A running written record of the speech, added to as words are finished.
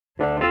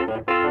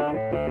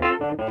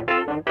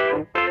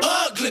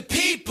the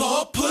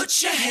people,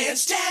 put your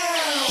hands down.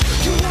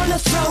 You wanna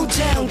throw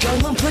down,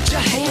 go and put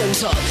your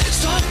hands up.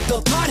 Start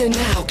the party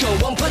now,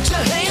 go and put your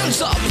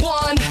hands up.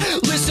 One,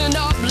 listen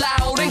up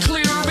loud and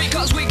clear,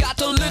 because we got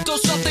a little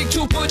something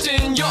to put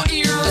in your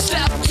ear.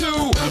 Step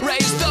two,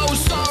 raise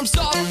those arms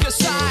up your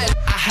side.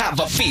 I have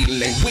a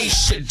feeling we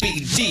should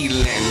be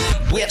dealing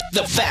with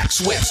the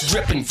facts, what's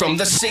dripping from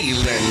the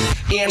ceiling.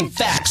 In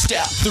fact,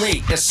 step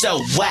three is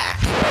so whack.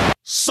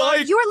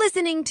 Psych! You're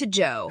listening to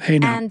Joe Hey,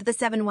 now. and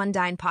the One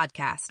Dine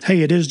Podcast.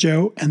 Hey, it is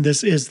Joe, and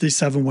this is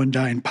the One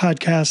Dine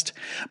Podcast.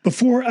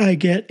 Before I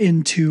get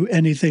into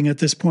anything at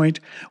this point,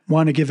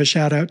 want to give a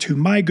shout out to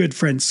my good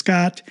friend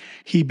Scott.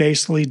 He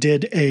basically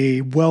did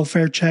a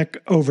welfare check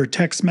over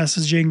text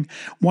messaging,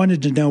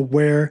 wanted to know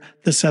where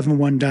the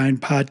One Dine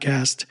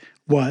Podcast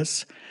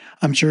was.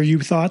 I'm sure you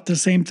thought the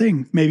same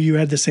thing. Maybe you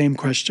had the same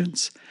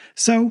questions.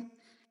 So,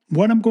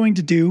 what I'm going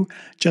to do,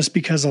 just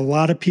because a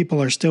lot of people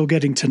are still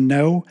getting to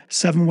know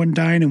One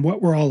Dine and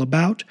what we're all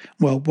about,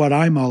 well, what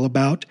I'm all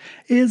about,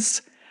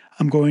 is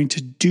I'm going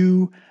to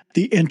do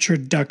the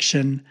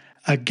introduction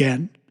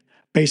again.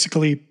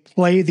 Basically,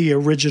 play the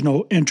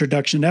original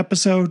introduction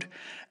episode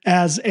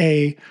as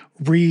a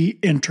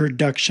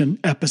reintroduction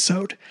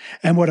episode.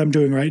 And what I'm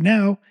doing right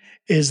now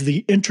is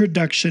the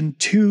introduction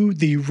to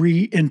the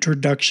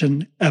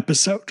reintroduction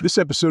episode. This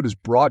episode is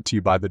brought to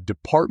you by the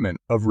Department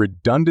of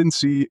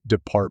Redundancy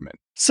Department.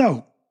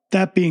 So,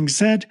 that being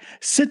said,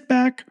 sit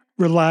back,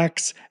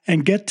 relax,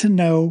 and get to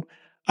know,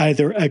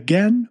 either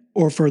again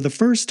or for the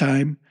first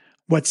time,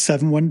 what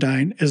One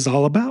Dine is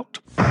all about.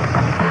 We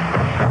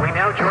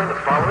now join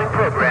the following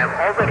program,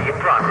 already in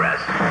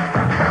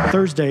progress.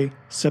 Thursday,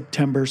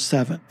 September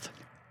 7th.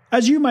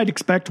 As you might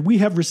expect, we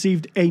have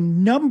received a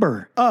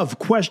number of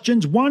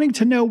questions wanting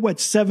to know what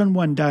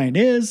One Dine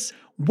is,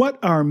 what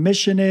our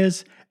mission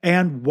is,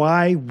 and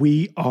why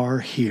we are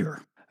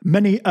here.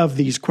 Many of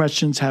these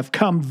questions have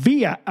come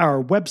via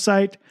our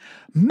website.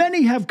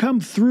 Many have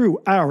come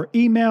through our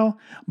email,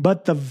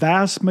 but the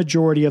vast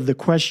majority of the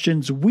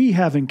questions we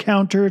have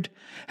encountered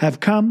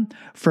have come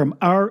from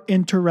our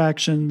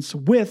interactions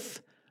with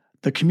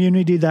the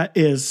community that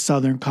is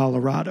Southern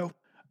Colorado.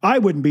 I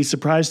wouldn't be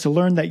surprised to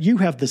learn that you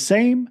have the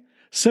same,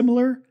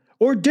 similar,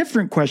 or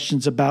different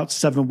questions about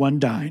One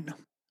Dine.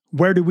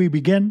 Where do we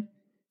begin?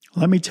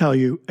 Let me tell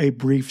you a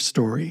brief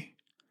story.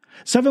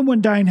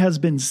 One Dine has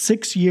been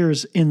 6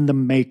 years in the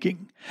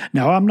making.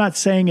 Now, I'm not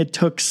saying it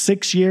took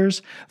 6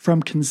 years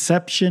from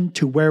conception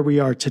to where we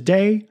are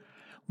today.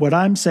 What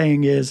I'm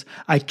saying is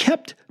I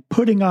kept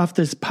putting off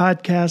this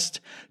podcast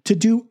to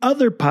do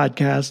other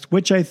podcasts,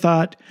 which I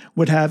thought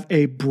would have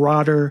a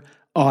broader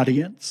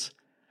audience.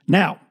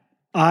 Now,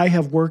 I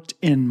have worked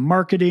in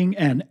marketing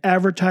and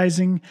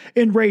advertising,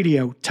 in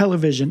radio,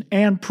 television,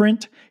 and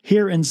print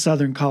here in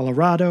Southern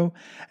Colorado,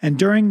 and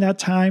during that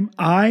time,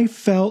 I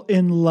fell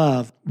in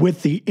love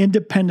with the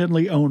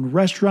independently owned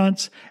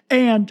restaurants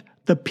and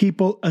the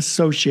people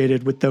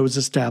associated with those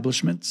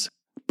establishments.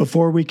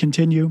 Before we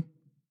continue,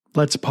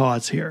 let's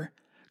pause here,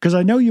 because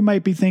I know you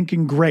might be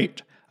thinking,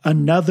 great,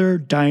 another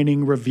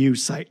dining review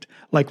site,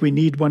 like we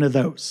need one of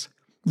those.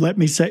 Let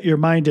me set your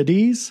mind at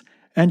ease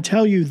and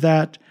tell you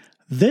that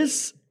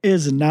this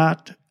is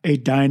not a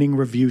dining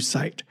review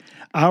site.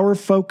 Our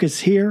focus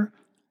here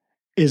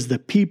is the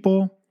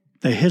people,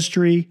 the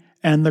history,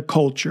 and the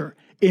culture,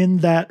 in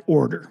that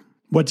order.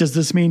 What does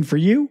this mean for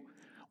you?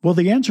 Well,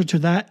 the answer to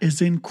that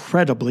is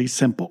incredibly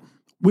simple.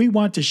 We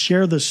want to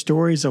share the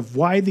stories of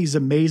why these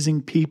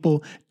amazing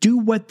people do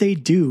what they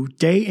do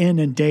day in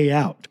and day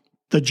out,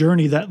 the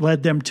journey that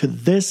led them to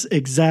this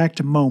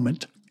exact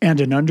moment, and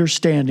an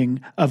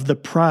understanding of the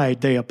pride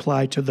they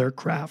apply to their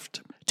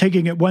craft.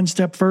 Taking it one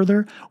step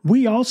further,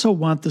 we also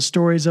want the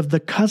stories of the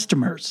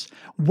customers,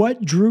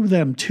 what drew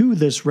them to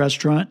this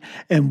restaurant,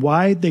 and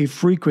why they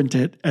frequent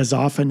it as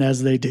often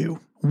as they do.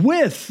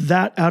 With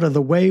that out of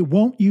the way,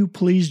 won't you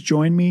please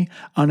join me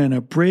on an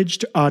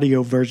abridged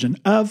audio version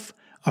of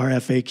our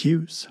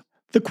FAQs?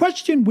 The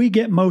question we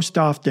get most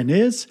often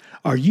is,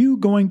 are you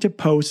going to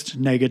post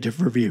negative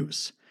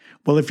reviews?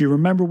 Well, if you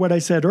remember what I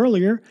said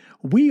earlier,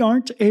 we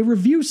aren't a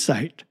review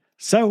site.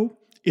 So,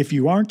 if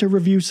you aren't a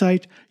review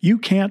site, you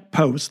can't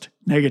post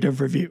negative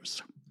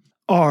reviews.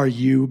 Are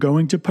you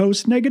going to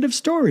post negative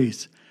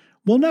stories?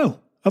 Well,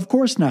 no, of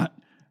course not,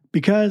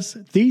 because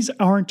these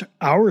aren't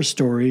our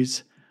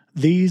stories,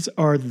 these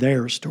are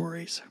their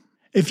stories.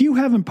 If you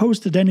haven't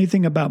posted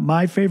anything about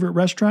my favorite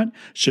restaurant,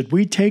 should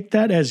we take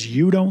that as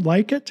you don't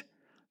like it?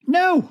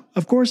 No,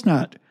 of course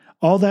not.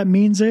 All that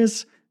means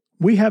is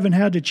we haven't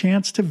had a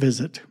chance to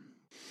visit.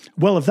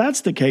 Well, if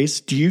that's the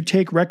case, do you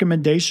take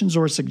recommendations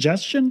or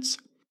suggestions?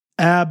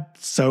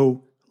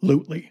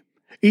 Absolutely.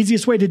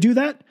 Easiest way to do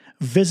that?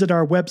 Visit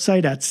our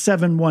website at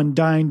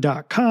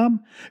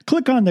 71dine.com,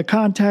 click on the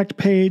contact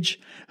page,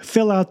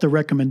 fill out the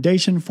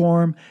recommendation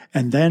form,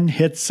 and then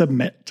hit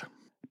submit.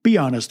 Be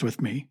honest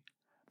with me.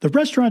 The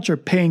restaurants are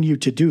paying you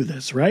to do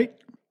this, right?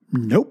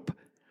 Nope.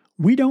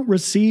 We don't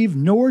receive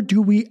nor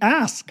do we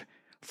ask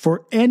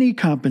for any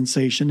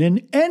compensation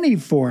in any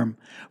form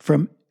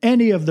from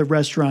any of the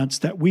restaurants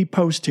that we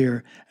post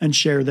here and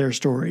share their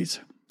stories.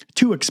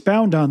 To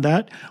expound on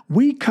that,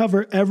 we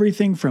cover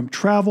everything from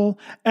travel,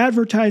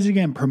 advertising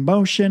and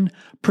promotion,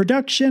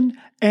 production,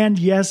 and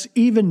yes,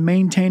 even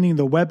maintaining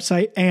the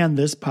website and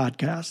this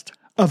podcast.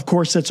 Of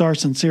course, it's our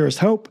sincerest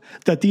hope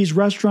that these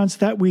restaurants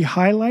that we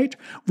highlight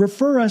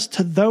refer us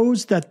to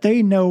those that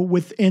they know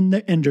within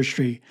the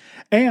industry.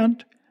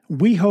 And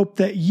we hope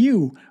that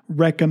you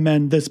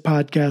recommend this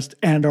podcast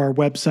and our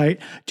website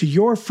to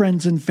your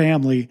friends and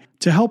family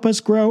to help us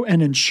grow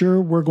and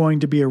ensure we're going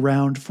to be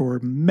around for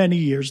many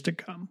years to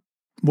come.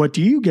 What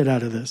do you get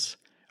out of this?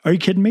 Are you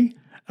kidding me?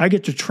 I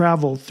get to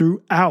travel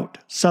throughout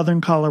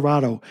Southern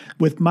Colorado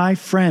with my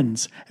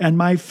friends and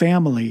my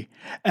family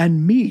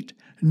and meet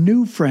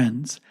new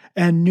friends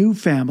and new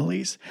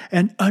families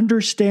and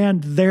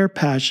understand their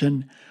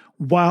passion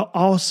while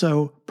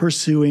also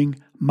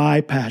pursuing my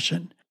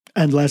passion.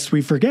 And lest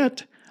we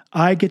forget,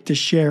 I get to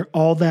share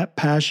all that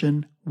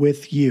passion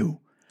with you.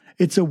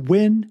 It's a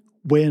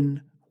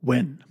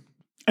win-win-win.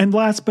 And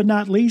last but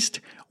not least,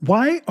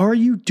 why are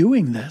you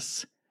doing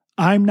this?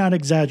 I'm not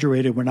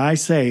exaggerated when I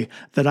say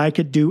that I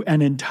could do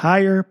an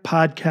entire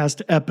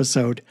podcast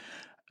episode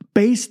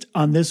based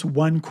on this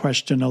one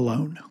question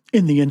alone.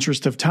 In the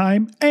interest of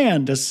time,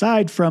 and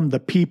aside from the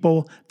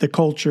people, the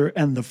culture,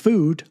 and the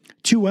food,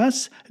 to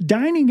us,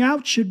 dining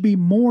out should be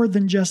more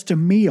than just a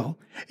meal.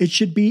 It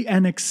should be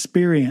an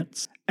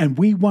experience, and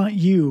we want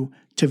you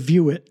to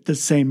view it the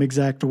same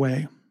exact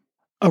way.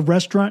 A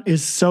restaurant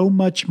is so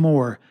much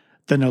more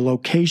than a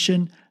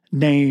location,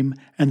 name,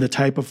 and the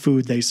type of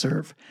food they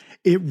serve.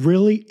 It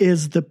really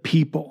is the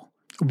people.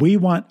 We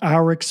want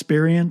our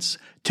experience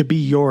to be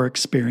your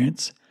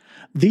experience.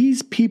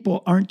 These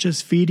people aren't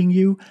just feeding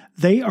you,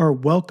 they are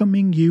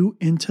welcoming you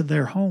into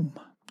their home.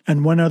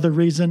 And one other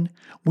reason,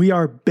 we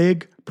are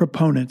big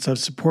proponents of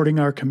supporting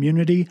our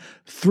community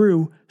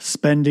through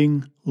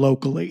spending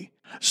locally.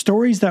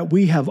 Stories that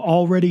we have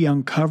already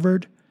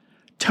uncovered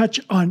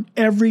touch on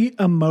every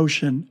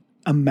emotion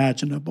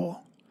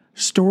imaginable.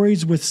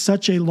 Stories with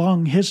such a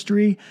long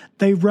history,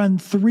 they run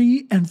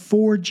 3 and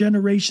 4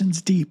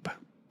 generations deep.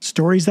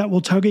 Stories that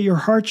will tug at your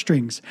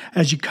heartstrings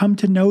as you come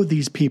to know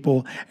these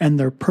people and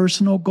their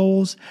personal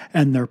goals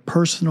and their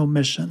personal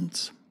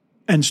missions.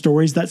 And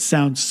stories that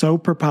sound so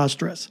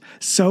preposterous,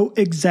 so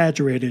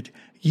exaggerated,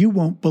 you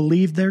won't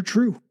believe they're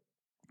true.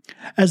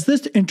 As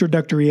this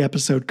introductory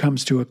episode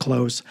comes to a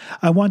close,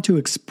 I want to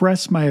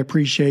express my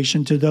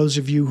appreciation to those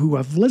of you who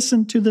have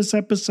listened to this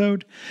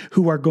episode,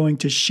 who are going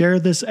to share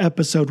this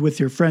episode with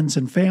your friends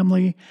and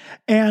family,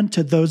 and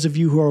to those of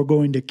you who are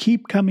going to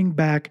keep coming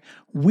back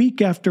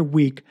week after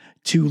week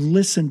to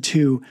listen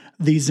to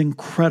these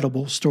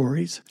incredible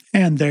stories.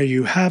 And there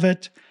you have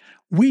it.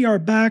 We are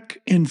back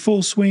in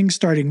full swing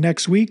starting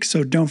next week,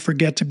 so don't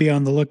forget to be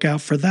on the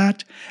lookout for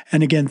that.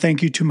 And again,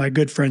 thank you to my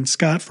good friend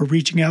Scott for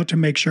reaching out to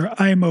make sure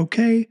I'm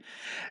okay.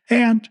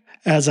 And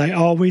as I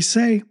always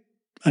say,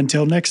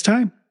 until next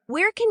time.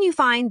 Where can you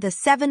find the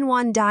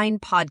 7 Dine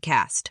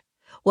Podcast?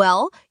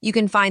 Well, you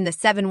can find the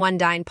 7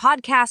 Dine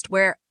Podcast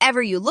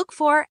wherever you look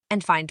for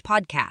and find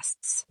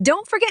podcasts.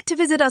 Don't forget to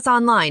visit us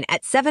online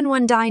at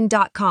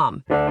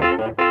 71dine.com.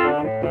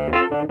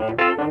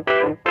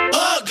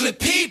 Ugly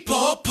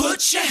people,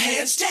 put your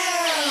hands down.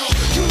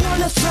 You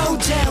wanna throw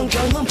down,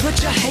 go and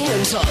put your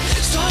hands up.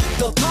 Start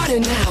the party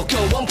now,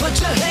 go and put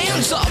your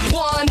hands up.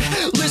 1,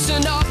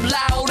 listen up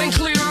loud and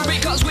clear,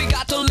 because we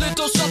got a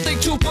little something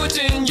to put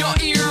in your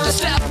ear.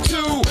 Step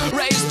 2,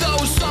 raise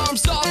those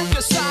arms up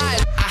your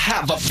side. I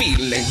have a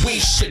feeling we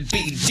should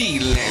be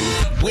dealing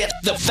with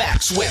the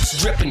facts, sweat's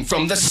dripping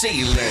from the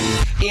ceiling.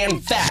 In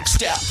fact,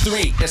 step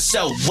 3 is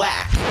so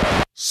whack.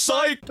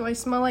 Psych! Do I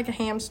smell like a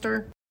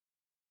hamster?